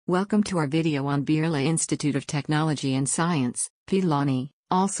Welcome to our video on Birla Institute of Technology and Science, Pilani,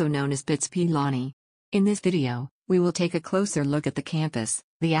 also known as BITS Pilani. In this video, we will take a closer look at the campus,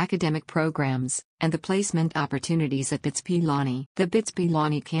 the academic programs, and the placement opportunities at BITS Pilani. The BITS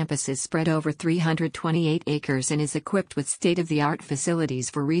Pilani campus is spread over 328 acres and is equipped with state-of-the-art facilities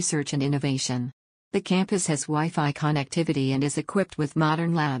for research and innovation. The campus has Wi-Fi connectivity and is equipped with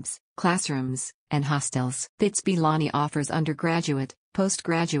modern labs, classrooms, and hostels. BITS Pilani offers undergraduate,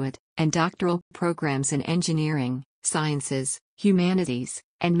 postgraduate, and doctoral programs in engineering, sciences, humanities,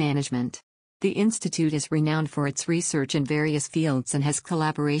 and management. The institute is renowned for its research in various fields and has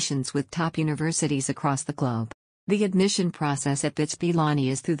collaborations with top universities across the globe. The admission process at BITS Pilani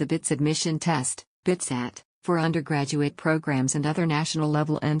is through the BITS admission test, BITSAT, for undergraduate programs and other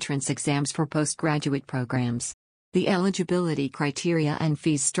national-level entrance exams for postgraduate programs. The eligibility criteria and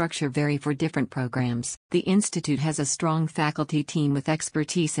fees structure vary for different programs. The institute has a strong faculty team with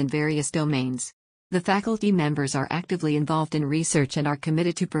expertise in various domains. The faculty members are actively involved in research and are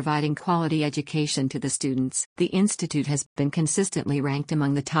committed to providing quality education to the students. The institute has been consistently ranked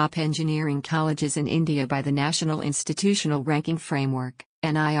among the top engineering colleges in India by the National Institutional Ranking Framework,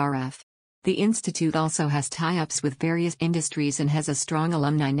 NIRF. The institute also has tie-ups with various industries and has a strong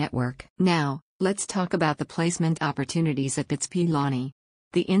alumni network. Now, let's talk about the placement opportunities at BITS Pilani.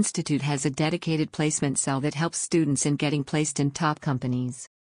 The institute has a dedicated placement cell that helps students in getting placed in top companies.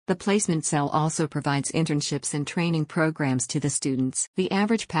 The placement cell also provides internships and training programs to the students. The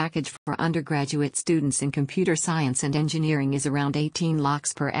average package for undergraduate students in computer science and engineering is around 18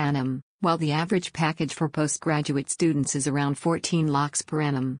 lakhs per annum, while the average package for postgraduate students is around 14 lakhs per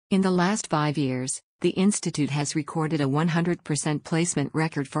annum. In the last 5 years, the institute has recorded a 100% placement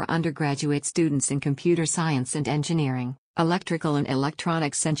record for undergraduate students in computer science and engineering, electrical and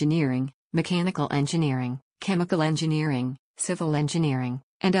electronics engineering, mechanical engineering, chemical engineering, civil engineering,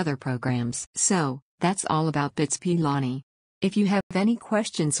 and other programs. So, that's all about BITS Pilani. If you have any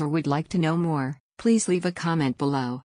questions or would like to know more, please leave a comment below.